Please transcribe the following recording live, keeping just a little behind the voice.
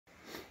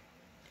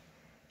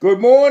Good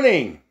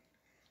morning.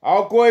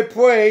 All glory,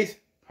 praise,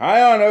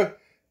 high honor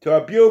to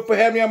our beautiful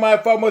heavenly and my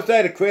Father Most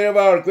High, the creator of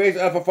all the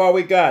greatest ever far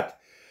we got.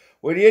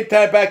 When the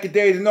entire back in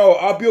days of Noah,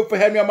 our beautiful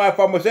heavenly and my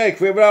Father Most High, the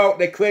creator of all,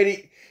 they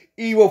created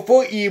evil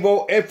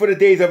and for the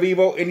days of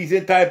evil in these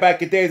entire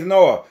back in days of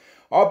Noah.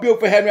 Our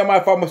beautiful heavenly and my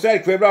Father Most High,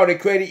 the creator of all, they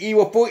created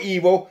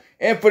evil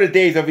and for the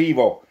days of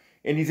evil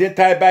in these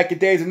entire back in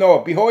days of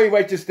Noah. Behold, your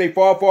righteous, stay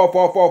far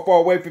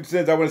away from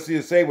sins. I want to see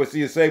you saved,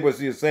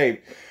 see you saved.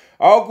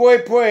 All glory,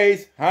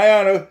 praise, high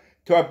honor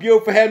to our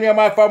beautiful heavenly and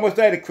my Father Most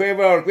High, the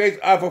creator of all the greatest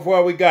ever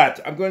far we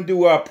got. I'm going to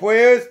do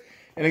prayers,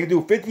 and I'm going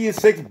to do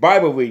 56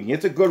 Bible reading.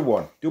 It's a good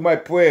one. Do my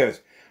prayers.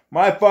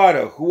 My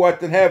Father, who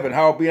art in heaven,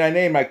 hallowed be thy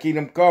name. Thy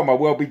kingdom come, thy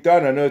will be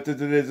done on earth as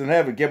it is in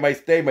heaven. Give my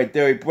stay, my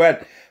daily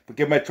bread.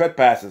 Forgive my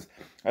trespasses,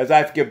 as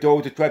I forgive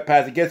those who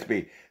trespass against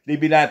me. Lead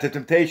me not into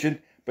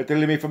temptation, but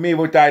deliver me from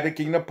evil. Thy the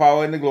kingdom,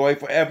 power, and the glory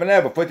forever and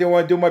ever. First thing I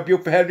want to do, my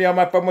beautiful heavenly and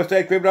my Father Most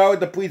High, the creator of all,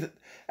 the priest,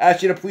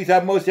 ask you to please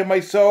have mercy on my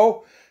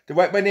soul, to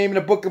write my name in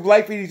the book of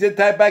life in these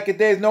entire back in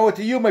days. Noah,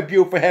 to you, my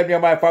beautiful heavenly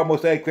and my Father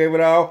Most High, creator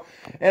of all.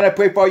 And I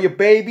pray for all your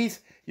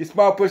babies, your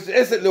small, precious,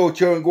 innocent little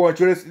children going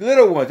through this,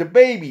 little ones, the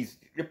babies,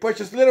 your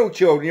precious little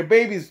children, your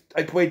babies.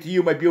 I pray to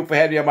you, my beautiful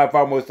heavenly and my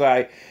Father Most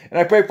High. And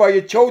I pray for all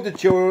your chosen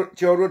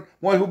children,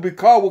 ones who be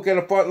called, working on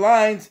the front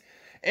lines.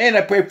 And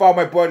I pray for all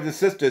my brothers and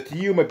sisters, to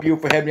you, my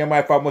beautiful heavenly and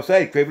my Father Most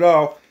High, creator of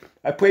all.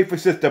 I pray for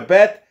Sister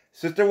Beth,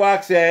 Sister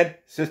Roxanne,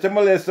 Sister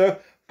Melissa,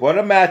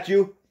 Brother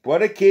Matthew,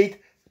 Brother Keith,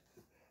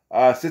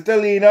 Sister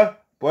Lena,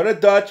 Brother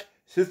Dutch,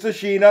 Sister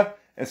Sheena,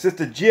 and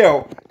Sister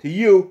Jill, to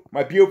you,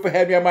 my beautiful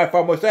heavenly and my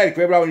Father Most High,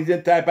 creator of all these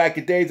entire back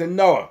in days of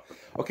Noah.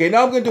 Okay,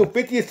 now I'm going to do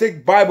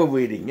 56 Bible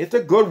reading. It's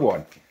a good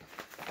one.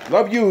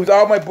 Love yous,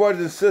 all my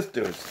brothers and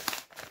sisters.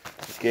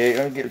 Okay,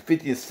 I'm going to get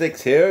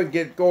 56 here.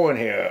 Get going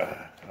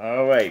here.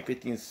 All right,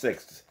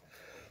 56.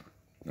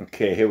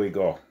 Okay, here we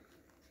go.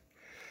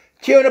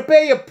 Children,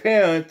 obey your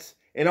parents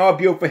and all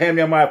beautiful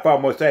heavenly and my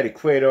Father Most High, the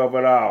creator of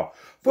it all.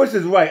 First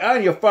is right, honor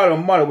your father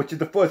and mother, which is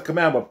the first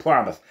commandment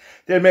promise,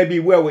 that it may be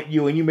well with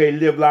you and you may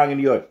live long in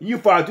the earth. And you,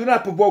 father, do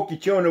not provoke your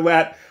children to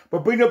wrath,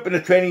 but bring up in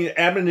the training and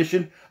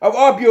admonition of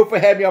all beautiful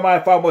heavenly and my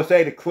Father Most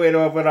High, the creator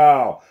of it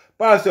all.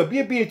 Father, be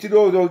obedient to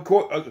those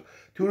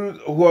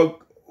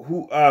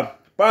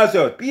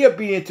be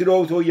obedient to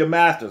those who are your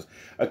masters,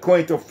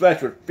 according to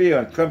flesh with fear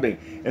and trembling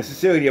and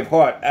sincerity of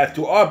heart, as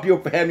to all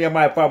beautiful heavenly and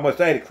my Father Most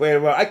High, the creator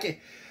of it all.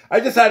 I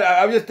was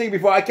just thinking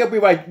before, I can't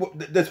believe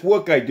this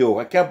work I do.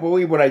 I can't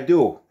believe what I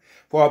do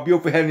for our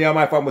beautiful heavenly and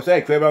my Father Most High,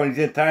 creator of all these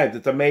end times.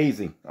 It's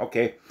amazing.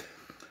 Okay.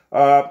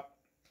 Now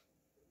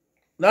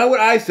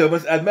with eye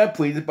servants, as men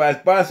pleased, but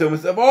as bond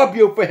servants of all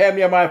beautiful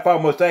heavenly and my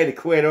Father Most High, the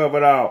creator of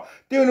it all.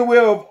 Doing the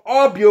will of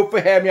all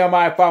beautiful heavenly and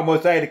my Father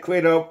Most High, the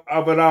creator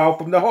of it all,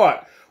 from the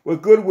heart,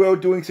 with goodwill,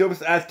 doing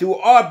service as to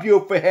all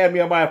beautiful heavenly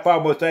and my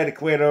Father Most High, the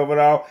creator of it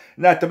all,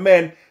 not to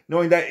men,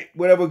 knowing that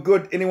whatever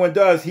good anyone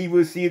does, he will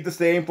receive the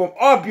same from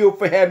all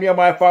beautiful heavenly and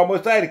my Father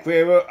Most High, the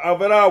creator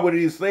of it all, whether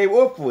he is slave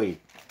or free.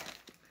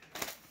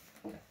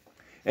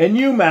 And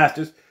you,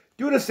 masters,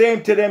 do the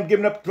same to them,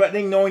 giving up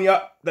threatening, knowing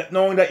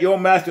that your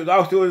master is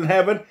also in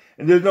heaven,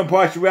 and there's no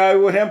partiality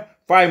with him.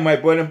 Fine, my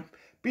brother.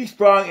 Be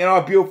strong in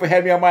all beautiful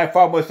heavenly and my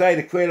Father Most High,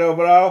 the creator of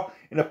it all,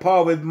 in the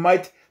power of his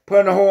might.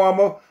 Put on the whole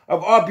armor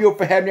of all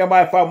beautiful heavenly and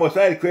my Father Most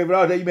High, the creator of it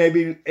all, that you may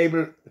be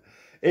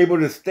able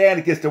to stand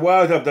against the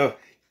wiles of the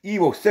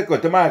evil, sickle,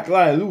 demonic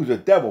lion, loser,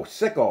 devil,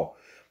 sickle.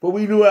 For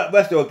we do not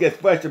wrestle against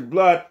flesh and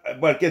blood,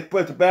 but against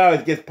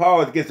principalities, against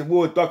powers, against the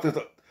rulers of darkness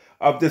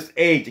of this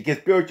age,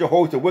 against spiritual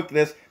hosts of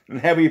wickedness in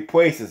heavenly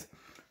places.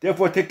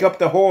 Therefore take up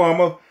the whole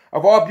armor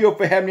of all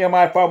beautiful heavenly and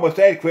my Father Most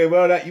High, the creator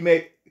of all, that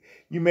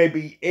you may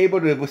be able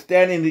to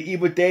withstand in the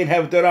evil day, and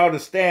have done all to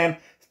stand.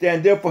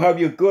 Stand therefore, have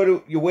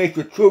your waist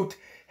with truth,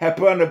 have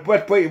put on the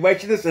breastplate of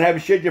righteousness, and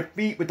have shod your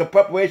feet with the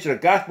preparation of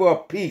the gospel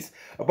of peace.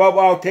 Above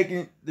all,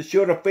 taking the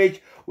shield of faith,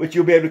 which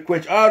you'll be able to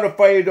quench all the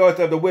fiery darts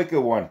of the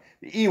wicked one,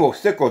 the evil,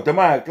 sickle,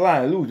 demonic,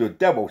 lion, loser,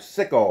 devil,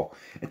 sickle.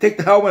 And take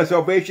the helmet of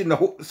salvation,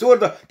 the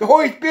sword, the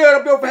Holy Spirit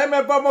of your heaven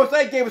and Father Most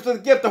High gave us as a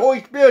gift, the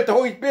Holy Spirit,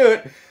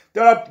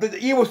 the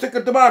evil,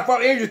 sickle, demonic,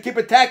 fallen angels keep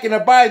attacking,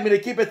 abide me, they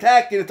keep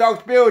attacking, it's all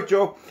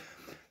spiritual.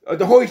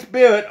 The Holy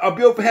Spirit of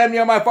beautiful heavenly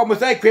and my Father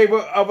Most High, creator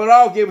of it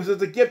all, gave us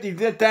as a gift these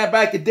time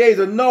back in days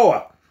of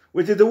Noah,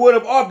 which is the word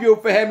of all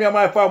beautiful heavenly and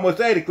my Father Most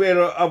High, the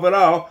creator of it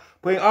all,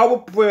 putting our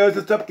prayers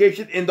and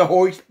supplication in the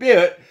Holy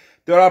Spirit,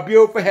 that our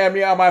beautiful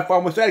heavenly and my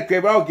Father Most High, the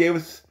creator of it all, gave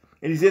us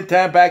in these end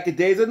time back in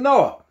days of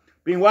Noah,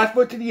 being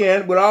watchful to the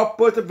end with all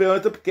perseverance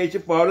and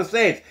supplication for all the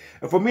saints.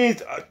 And for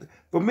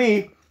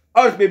me,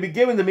 others may be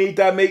given to me,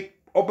 that I may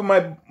open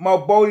my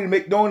mouth boldly to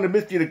make known the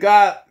mystery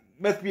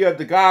of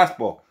the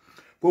gospel,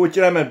 for which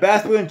I am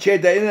ambassador and chair,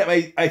 that in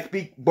it I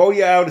speak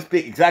boldly, I ought to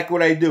speak exactly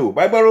what I do.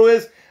 My motto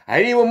is, I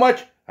hate evil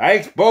much, I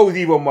expose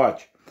evil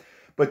much.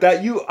 But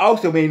that you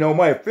also may know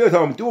my affairs,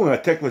 how I'm doing, I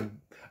text with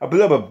a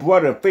beloved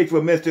brother and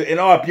faithful minister in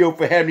all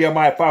beautiful heavenly and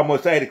my Father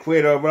Most High, the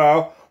creator of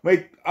all,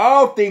 make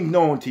all things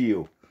known to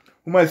you,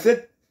 whom I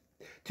sent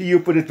to you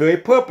for this very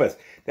purpose,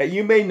 that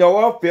you may know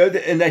our affairs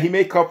and that he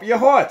may comfort your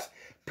hearts.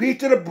 Peace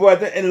to the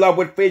brethren in love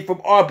with faith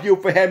from our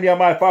beautiful Heavenly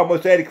Almighty Father,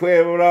 most holy,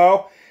 creator of it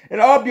all.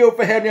 And our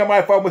beautiful Heavenly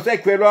Almighty Father, most holy,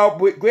 creator of it all.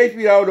 With grace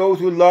be to all those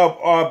who love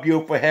our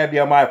beautiful Heavenly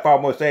Almighty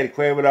Father, most holy,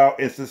 creator of it all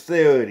in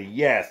sincerity.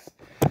 Yes.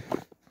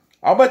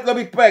 I must love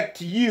respect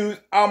to you,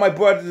 all my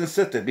brothers and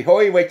sisters.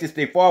 Behold, you righteous,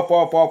 stay far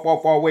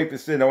away from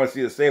sin. I want to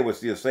see you saved, want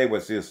to see you saved,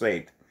 want to see you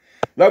saved.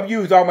 Love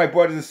you, all my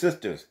brothers and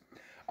sisters.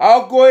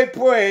 All glory,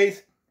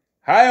 praise,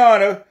 high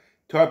honor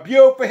to our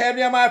beautiful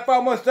Heavenly Almighty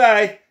Father, most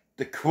high,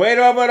 the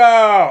creator of it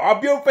all. Our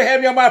beautiful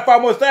Heavenly Almighty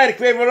Father, most high, the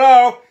creator of it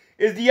all,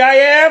 is the I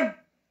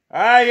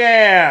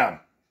am.